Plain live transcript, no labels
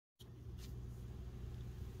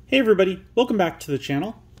Hey everybody, welcome back to the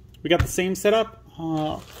channel. We got the same setup.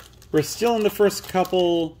 We're still in the first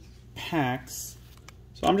couple packs,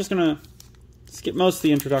 so I'm just going to skip most of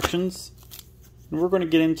the introductions, and we're going to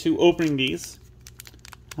get into opening these.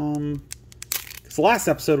 Because the last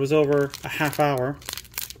episode was over a half hour,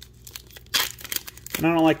 and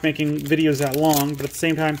I don't like making videos that long, but at the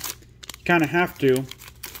same time, you kind of have to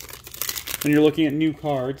when you're looking at new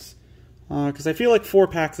cards, because I feel like 4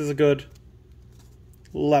 packs is a good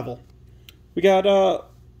level. We got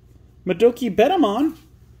Madoki Betamon,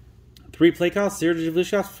 3 play cost, 0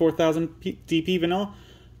 Digivolution cost, 4000 DP vanilla.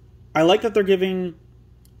 I like that they're giving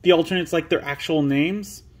the alternates like their actual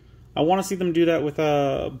names. I want to see them do that with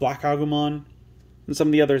Black Agumon and some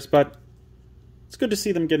of the others, but it's good to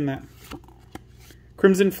see them getting that.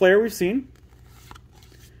 Crimson Flare we've seen.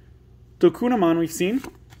 Dokunamon we've seen.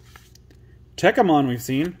 Tekamon we've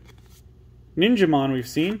seen. Ninjamon we've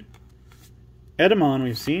seen. Edamon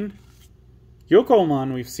we've seen.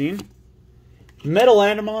 Yokomon we've seen. Metal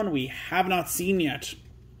Animon we have not seen yet.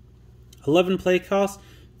 11 play cost,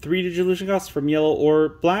 3 Digivolution costs from yellow or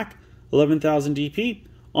black, 11,000 DP.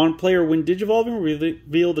 On player, when Digivolving,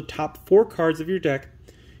 reveal the top 4 cards of your deck.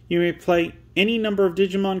 You may play any number of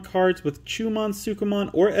Digimon cards with Chumon, Sukamon,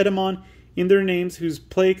 or Edamon in their names whose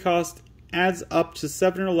play cost adds up to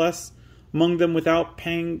 7 or less among them without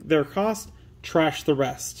paying their cost. Trash the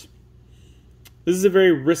rest. This is a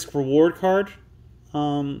very risk-reward card.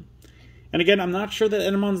 And again, I'm not sure that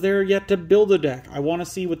Edamon's there yet to build a deck. I want to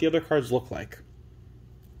see what the other cards look like.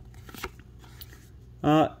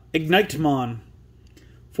 Ignitemon.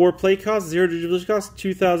 4 play cost, 0 Digivolution cost,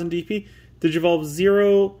 2000 DP. Digivolve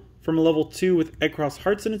 0 from a level 2 with Egg Cross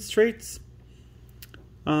Hearts in its traits.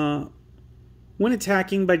 When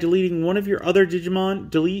attacking by deleting one of your other Digimon,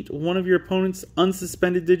 delete one of your opponent's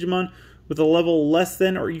unsuspended Digimon with a level less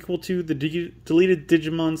than or equal to the deleted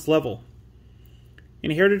Digimon's level.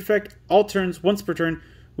 Inherited effect, all turns, once per turn.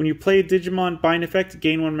 When you play a Digimon by an effect,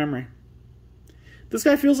 gain 1 memory. This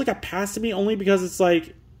guy feels like a pass to me only because it's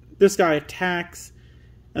like, this guy attacks,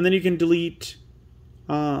 and then you can delete,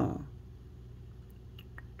 then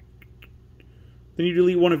you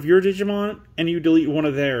delete one of your Digimon, and you delete one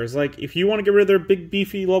of theirs. Like, if you want to get rid of their big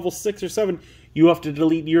beefy level 6 or 7, you have to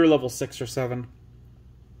delete your level 6 or 7.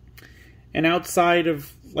 And outside of,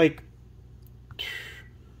 like,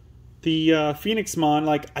 the Phoenixmon,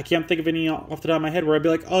 like, I can't think of any off the top of my head where I'd be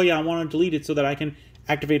like, oh yeah, I want to delete it so that I can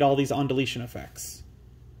activate all these on-deletion effects.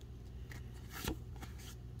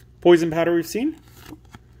 Poison Powder we've seen.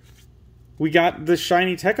 We got the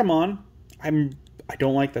shiny Tekamon. I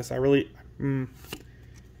don't like this. I really... And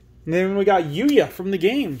then we got Yuya from the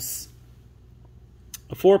games.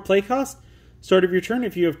 A 4 play cost. Start of your turn,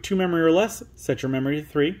 if you have 2 memory or less, set your memory to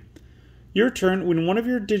 3. Your turn, when one of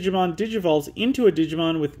your Digimon digivolves into a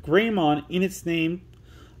Digimon with Greymon in its name,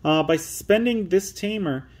 by suspending this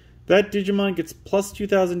tamer, that Digimon gets plus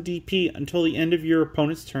 2000 DP until the end of your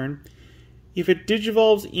opponent's turn. If it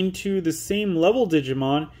digivolves into the same level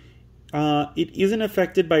Digimon, it isn't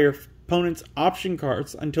affected by your opponent's option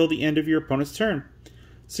cards until the end of your opponent's turn.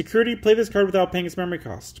 Security, play this card without paying its memory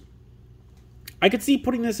cost. I could see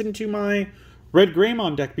putting this into my Red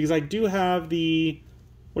Greymon deck because I do have the...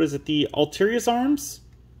 what is it, the Alterius arms?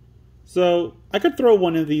 So I could throw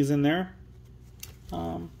one of these in there.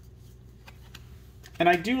 And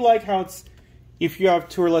I do like how it's, if you have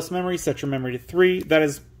 2 or less memory, set your memory to 3. That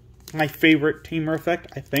is my favorite tamer effect,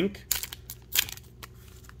 I think.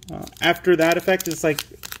 After that effect, it's like,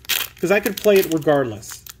 because I could play it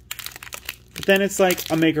regardless. But then it's like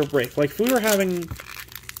a make or break. Like if we were having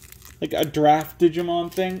like a draft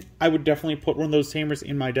Digimon thing, I would definitely put one of those tamers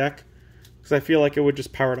in my deck. Because I feel like it would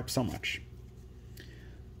just power it up so much.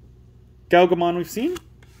 Galgamon we've seen.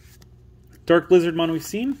 Dark Blizzardmon we've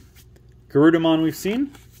seen. Garudamon we've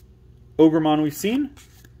seen. Ogremon we've seen.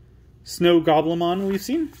 Snow Goblimon we've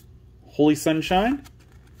seen. Holy Sunshine.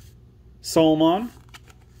 Soulmon.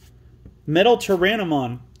 Metal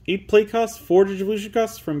Tyrannomon. 8 play costs, 4 Digivolution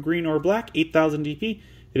costs from green or black, 8000 DP.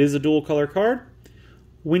 It is a dual color card.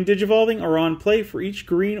 When digivolving or on play, for each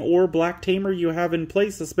green or black tamer you have in play,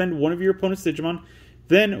 suspend one of your opponent's Digimon.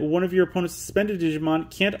 Then, one of your opponent's suspended Digimon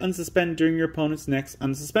can't unsuspend during your opponent's next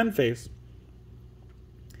unsuspend phase.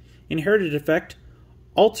 Inherited effect.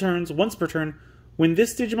 All turns, once per turn. When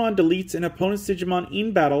this Digimon deletes an opponent's Digimon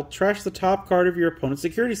in battle, trash the top card of your opponent's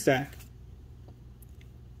security stack.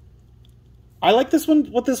 I like this one,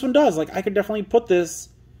 what this one does. Like, I could definitely put this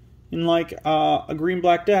in, like, a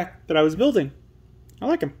green-black deck that I was building. I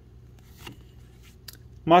like him.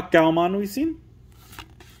 Mach Galmon we've seen.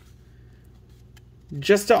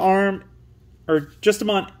 Justamon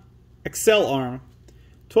Excel Arm.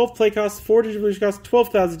 12 play cost, 4 Digivolution cost,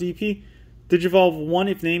 12,000 DP. Digivolve 1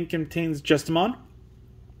 if name contains Justimon.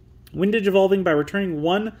 When Digivolving by returning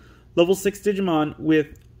 1 level 6 Digimon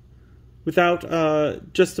without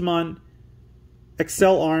Justimon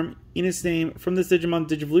Excel Arm in its name from this Digimon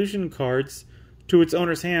Digivolution cards to its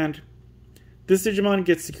owner's hand, this Digimon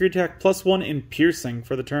gets Security Attack +1 and Piercing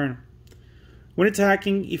for the turn. When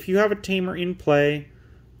attacking, if you have a Tamer in play,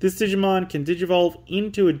 this Digimon can Digivolve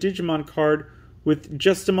into a Digimon card with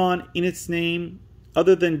Justimon in its name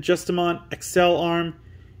other than Justimon Excel Arm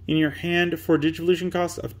in your hand for a Digivolution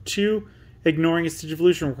cost of 2, ignoring its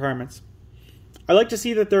Digivolution requirements. I like to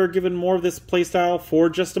see that they're given more of this playstyle for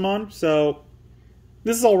Justimon, so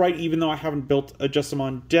this is alright even though I haven't built a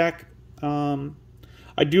Justimon deck.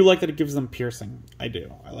 I do like that it gives them Piercing. I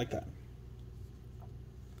do. I like that.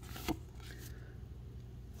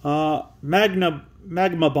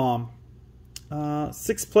 Magma Bomb.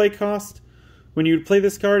 6 play cost. When you play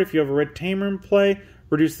this card, if you have a red Tamer in play,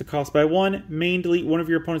 reduce the cost by 1. Main delete one of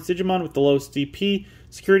your opponent's Digimon with the lowest DP.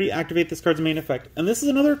 Security, activate this card's main effect. And this is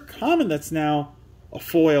another common that's now a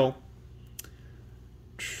foil.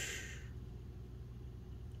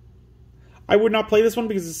 I would not play this one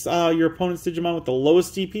because it's your opponent's Digimon with the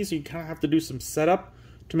lowest DP, so you kind of have to do some setup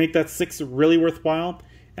to make that 6 really worthwhile.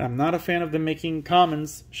 And I'm not a fan of them making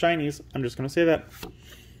commons shinies. I'm just going to say that.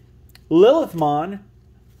 Lilithmon.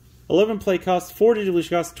 11 play cost, 4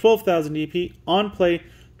 Digivolution cost, 12,000 DP. On play,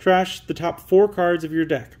 trash the top 4 cards of your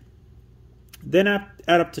deck. Then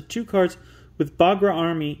add up to 2 cards with Bagra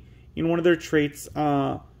Army in one of their traits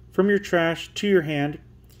from your trash to your hand.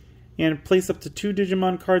 And place up to 2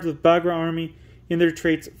 Digimon cards with Bagra Army in their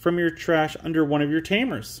traits from your trash under one of your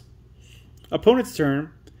Tamers. Opponent's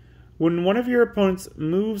turn. When one of your opponents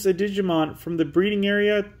moves a Digimon from the breeding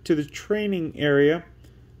area to the training area,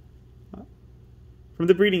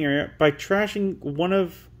 by trashing one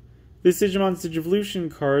of this Digimon's Digivolution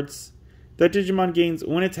cards, that Digimon gains,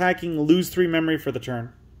 when attacking, lose 3 memory for the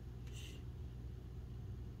turn.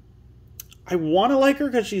 I want to like her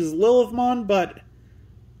because she's Lilithmon, but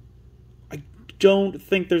I don't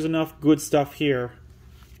think there's enough good stuff here.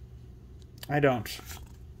 I don't.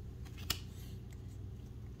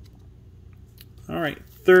 Alright,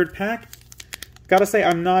 third pack. Gotta say,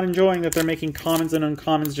 I'm not enjoying that they're making commons and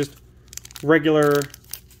uncommons just regular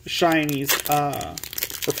shinies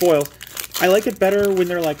or foils. I like it better when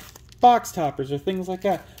they're like box toppers or things like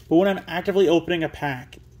that. But when I'm actively opening a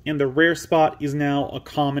pack and the rare spot is now a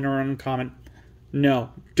common or uncommon, no,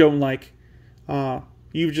 don't like.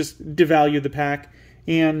 You've just devalued the pack.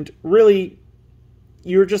 And really,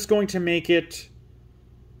 you're just going to make it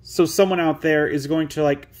so someone out there is going to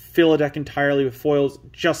like fill a deck entirely with foils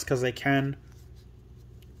just because they can.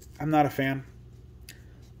 I'm not a fan.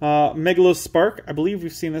 Megalos Spark, I believe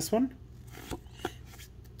we've seen this one.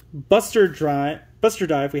 Buster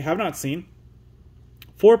Dive, we have not seen.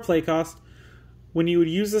 4 play cost. When you would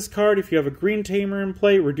use this card, if you have a green Tamer in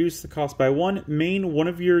play, reduce the cost by 1. Main, one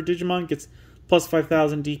of your Digimon gets plus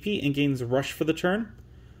 5,000 DP and gains Rush for the turn.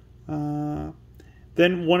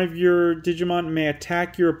 Then one of your Digimon may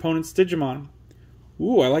attack your opponent's Digimon.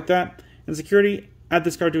 Ooh, I like that. And security, add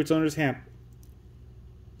this card to its owner's hand.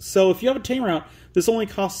 So if you have a Tamer out, this only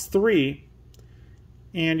costs 3.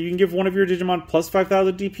 And you can give one of your Digimon plus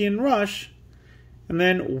 5,000 DP and Rush. And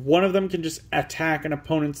then one of them can just attack an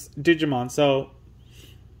opponent's Digimon. So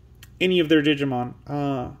any of their Digimon.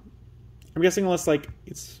 I'm guessing unless like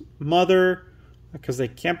it's Mother, because they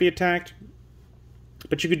can't be attacked.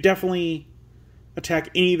 But you could definitely attack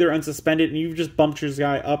any of their unsuspended, and you've just bumped your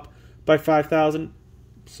guy up by 5,000.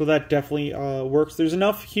 So that definitely works. There's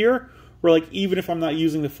enough here where, like, even if I'm not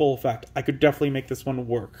using the full effect, I could definitely make this one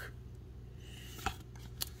work.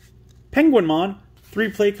 Penguinmon,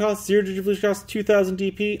 3 play cost, 0 Digivolution cost, 2,000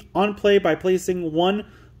 DP. On play by placing 1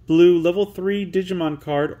 blue level 3 Digimon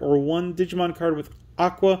card or 1 Digimon card with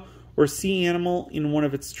Aqua or Sea Animal in one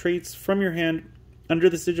of its traits from your hand under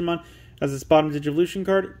this Digimon as its bottom Digivolution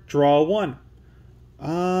card. Draw 1.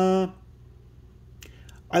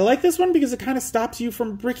 I like this one because it kind of stops you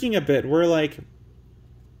from bricking a bit, where like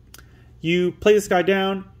you play this guy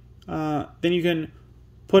down, then you can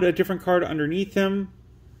put a different card underneath him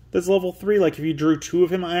that's level 3. Like if you drew 2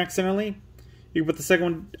 of him accidentally, you can put the second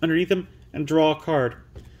one underneath him and draw a card.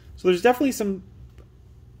 So there's definitely some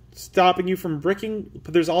stopping you from bricking,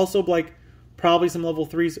 but there's also like probably some level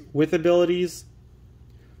 3s with abilities.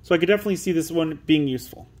 So I could definitely see this one being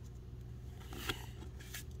useful.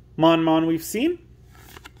 Monmon we've seen.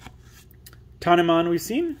 Tanemon we've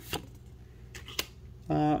seen.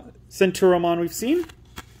 Centuromon we've seen.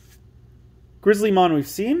 Grizzlymon we've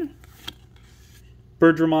seen.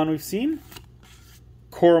 Birdramon we've seen.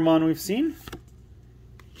 Koromon we've seen.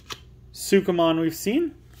 Sukamon we've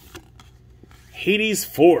seen. Hades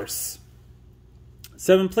Force.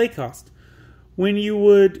 7 play cost. When you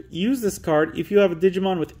would use this card, if you have a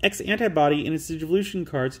Digimon with X antibody in its Digivolution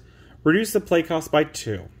cards, reduce the play cost by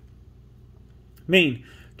 2. Main.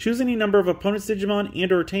 Choose any number of opponent's Digimon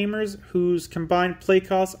and or Tamers whose combined play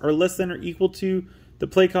costs are less than or equal to the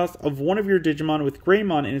play cost of one of your Digimon with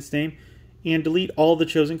Greymon in its name, and delete all the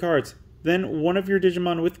chosen cards. Then one of your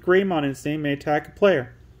Digimon with Greymon in its name may attack a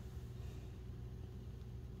player.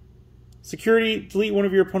 Security, delete one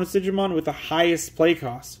of your opponent's Digimon with the highest play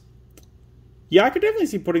cost. Yeah, I could definitely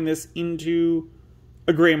see putting this into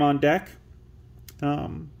a Greymon deck.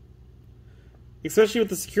 Especially with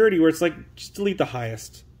the security where it's like, just delete the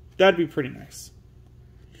highest. That'd be pretty nice.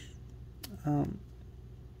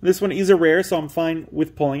 This one is a rare, so I'm fine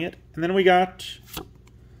with pulling it. And then we got...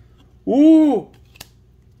 Ooh!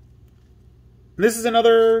 This is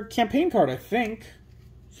another campaign card, I think.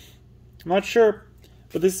 I'm not sure.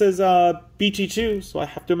 But this says BT2, so I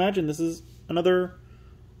have to imagine this is another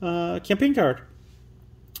campaign card.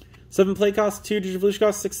 7 play cost, 2 Digivolution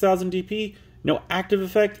cost, 6,000 DP. No active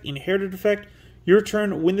effect, inherited effect. Your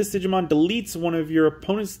turn, when this Digimon deletes one of your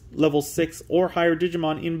opponent's level 6 or higher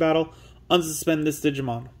Digimon in battle, unsuspend this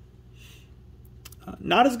Digimon.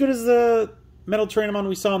 Not as good as the Metal Tyrannomon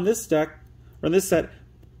we saw in this deck, or in this set,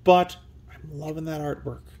 but I'm loving that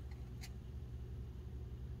artwork.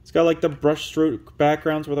 It's got like the brush stroke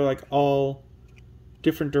backgrounds where they're like all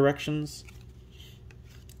different directions.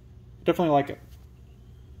 Definitely like it.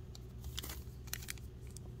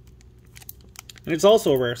 And it's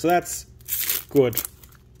also rare, so that's good.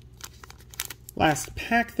 Last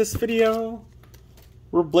pack this video.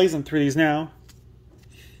 We're blazing through these now.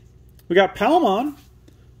 We got Palmon.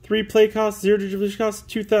 3 play cost, 0 Digivolution cost,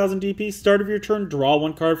 2,000 DP. Start of your turn, draw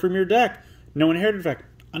 1 card from your deck. No inherited effect.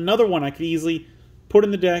 Another one I could easily put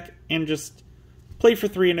in the deck and just play for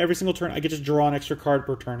 3, and every single turn I get to draw an extra card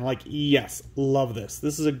per turn. Like, yes, love this.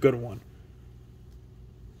 This is a good one.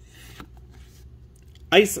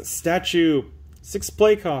 Ice Statue. 6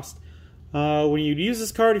 play cost. When you use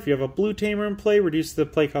this card, if you have a blue tamer in play, reduce the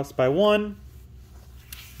play cost by 1.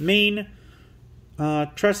 Main.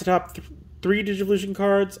 Trash the top 3 Digivolution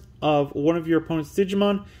cards of one of your opponent's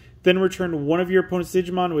Digimon. Then return one of your opponent's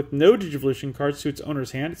Digimon with no Digivolution cards to its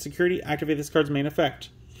owner's hand. Security, activate this card's main effect.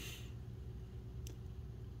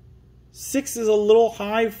 6 is a little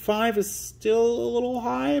high. 5 is still a little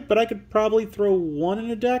high, but I could probably throw 1 in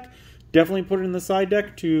a deck. Definitely put it in the side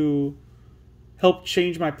deck to help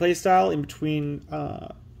change my playstyle in between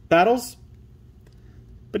battles.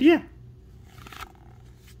 But yeah.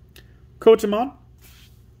 Kotamon.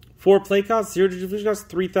 4 play cost, 0 Digivolution cost,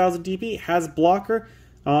 3,000 DP, has blocker,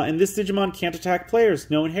 and this Digimon can't attack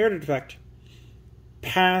players. No inherited effect.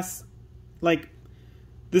 Pass. Like,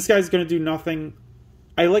 this guy's going to do nothing.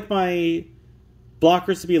 I like my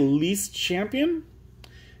blockers to be at least champion,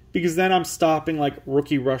 because then I'm stopping, like,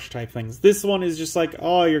 rookie rush type things. This one is just like,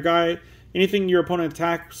 oh, your guy, anything your opponent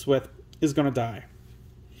attacks with is going to die.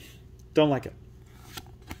 Don't like it.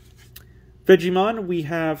 Vegemon, we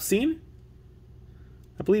have seen.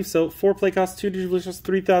 I believe so. 4 play cost, 2 Digivolution cost,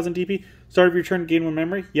 3,000 DP. Start of your turn, gain 1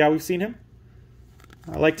 memory. Yeah, we've seen him.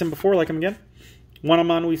 I liked him before, like him again.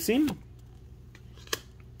 Wanamon we've seen.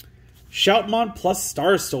 Shoutmon plus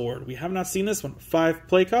Star Sword. We have not seen this one. 5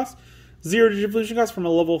 play cost, 0 Digivolution cost from a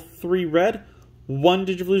level 3 red. 1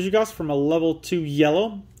 Digivolution cost from a level 2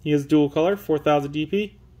 yellow. He has dual color, 4,000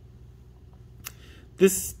 DP.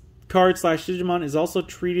 This card / Digimon is also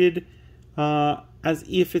treated as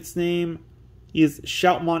if its name is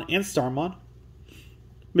Shoutmon and Starmon.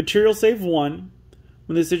 Material save 1.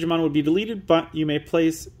 When this Digimon would be deleted, but you may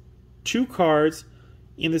place 2 cards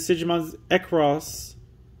in the Digimon's Ekros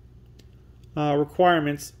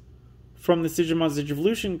requirements from the Digimon's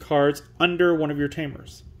Digivolution cards under one of your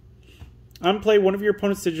tamers. Unplay one of your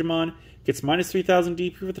opponent's Digimon, gets minus 3,000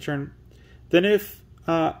 DP for the turn. Then if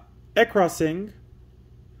Ekrossing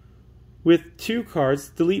with 2 cards,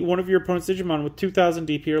 delete one of your opponent's Digimon with 2,000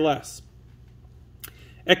 DP or less.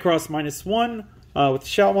 Ekros minus 1 with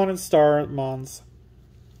Shoutmon and Starmons.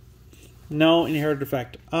 No inherited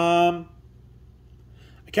effect. Again,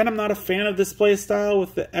 I'm not a fan of this play style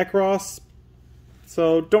with the Ekros,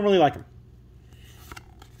 so don't really like him.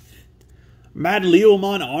 Mad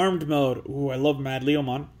Leomon Armed Mode. Ooh, I love Mad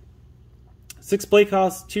Leomon. 6 play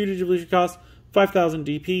cost, 2 Digivolution cost, 5,000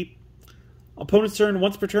 DP. Opponent's turn,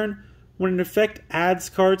 once per turn. When an effect adds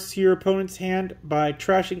cards to your opponent's hand by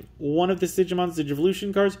trashing one of the Digimon's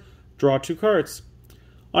Digivolution cards, draw 2 cards.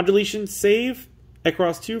 On deletion, save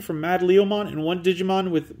Ekros 2 from Mad Leomon and 1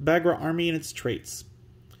 Digimon with Bagra Army in its traits.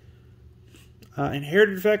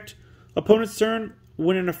 Inherited effect. Opponent's turn.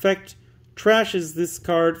 When an effect trashes this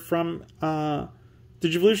card from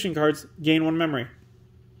Digivolution cards, gain 1 memory.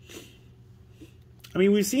 I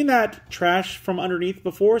mean, we've seen that trash from underneath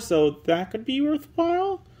before, so that could be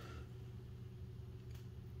worthwhile.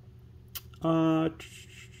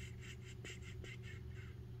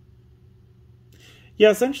 Yeah,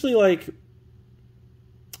 essentially, like,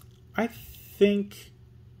 I think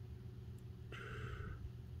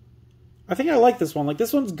I like this one. Like,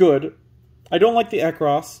 this one's good. I don't like the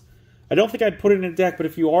Ekros. I don't think I'd put it in a deck, but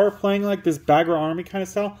if you are playing like this Bagger Army kind of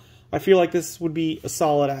style, I feel like this would be a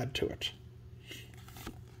solid add to it.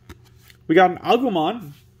 We got an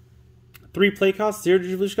Agumon. 3 play cost, 0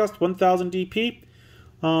 Digivolution cost, 1000 DP.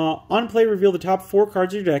 On play, reveal the top 4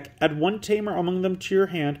 cards of your deck. Add 1 Tamer among them to your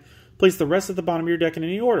hand. Place the rest at the bottom of your deck in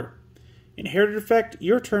any order. Inherited effect,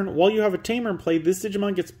 your turn. While you have a Tamer in play, this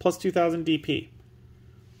Digimon gets plus 2000 DP.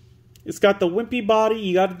 It's got the wimpy body.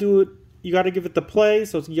 You got to do it. You got to give it the play,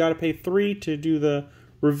 so you got to pay 3 to do the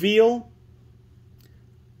reveal.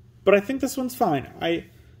 But I think this one's fine.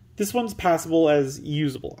 This one's passable as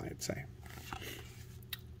usable, I'd say.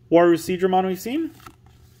 Waru Seedramon we've seen.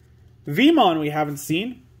 Vmon we haven't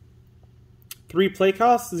seen. 3 play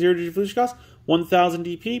costs, 0 Digivolution cost, 1000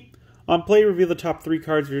 DP. On play, reveal the top 3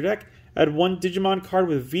 cards of your deck. Add 1 Digimon card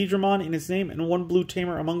with Vdramon in its name and 1 blue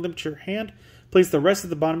Tamer among them to your hand. Place the rest at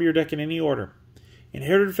the bottom of your deck in any order.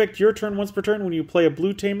 Inherited effect, your turn once per turn. When you play a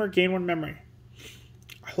blue Tamer, gain 1 memory.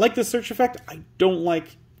 I like the search effect. I don't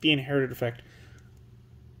like the inherited effect.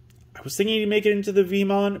 I was thinking to make it into the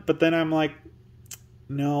Vmon, but then I'm like,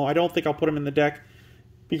 no, I don't think I'll put him in the deck.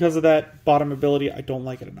 Because of that bottom ability, I don't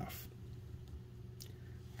like it enough.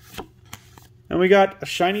 And we got a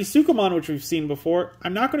shiny Sukamon, which we've seen before.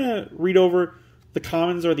 I'm not going to read over the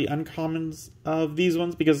commons or the uncommons of these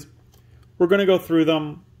ones because we're going to go through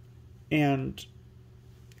them and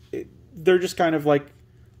they're just kind of like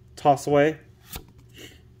toss away.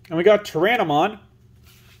 And we got Tyrannomon.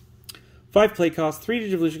 5 play cost, 3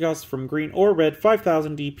 Digivolution costs from green or red,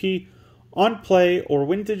 5000 DP. On play or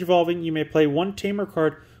when Digivolving, you may play 1 Tamer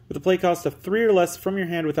card with a play cost of 3 or less from your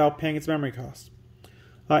hand without paying its memory cost.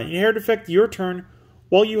 Inherited effect, your turn.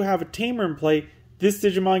 While you have a Tamer in play, this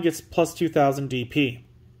Digimon gets plus 2000 DP.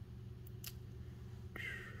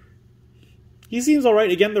 He seems alright.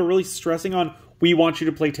 Again, they're really stressing on, we want you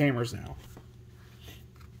to play Tamers now.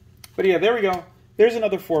 But yeah, there we go. There's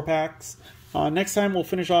another 4 packs. Next time we'll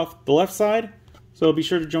finish off the left side, so be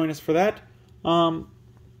sure to join us for that.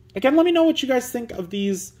 Again, let me know what you guys think of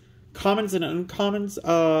these commons and uncommons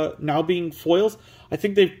now being foils. I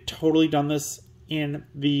think they've totally done this in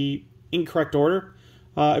the incorrect order.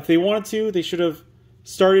 If they wanted to, they should have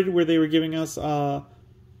started where they were giving us the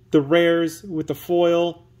rares with the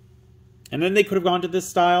foil. And then they could have gone to this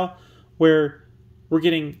style where we're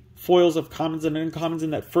getting foils of commons and uncommons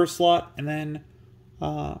in that first slot. And then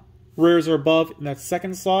rares are above in that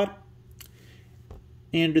second slot.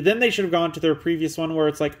 And then they should have gone to their previous one where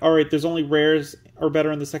it's like, all right, there's only rares are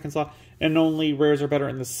better in the second slot and only rares are better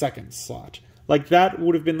in the second slot. Like that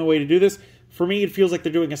would have been the way to do this. For me, it feels like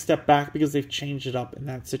they're doing a step back because they've changed it up in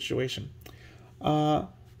that situation. But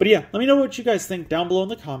yeah, let me know what you guys think down below in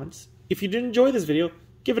the comments. If you did enjoy this video,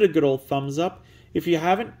 give it a good old thumbs up. If you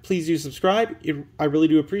haven't, please do subscribe. I really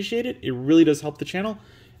do appreciate it. It really does help the channel.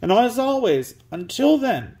 And as always, until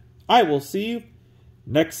then, I will see you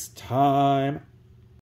next time.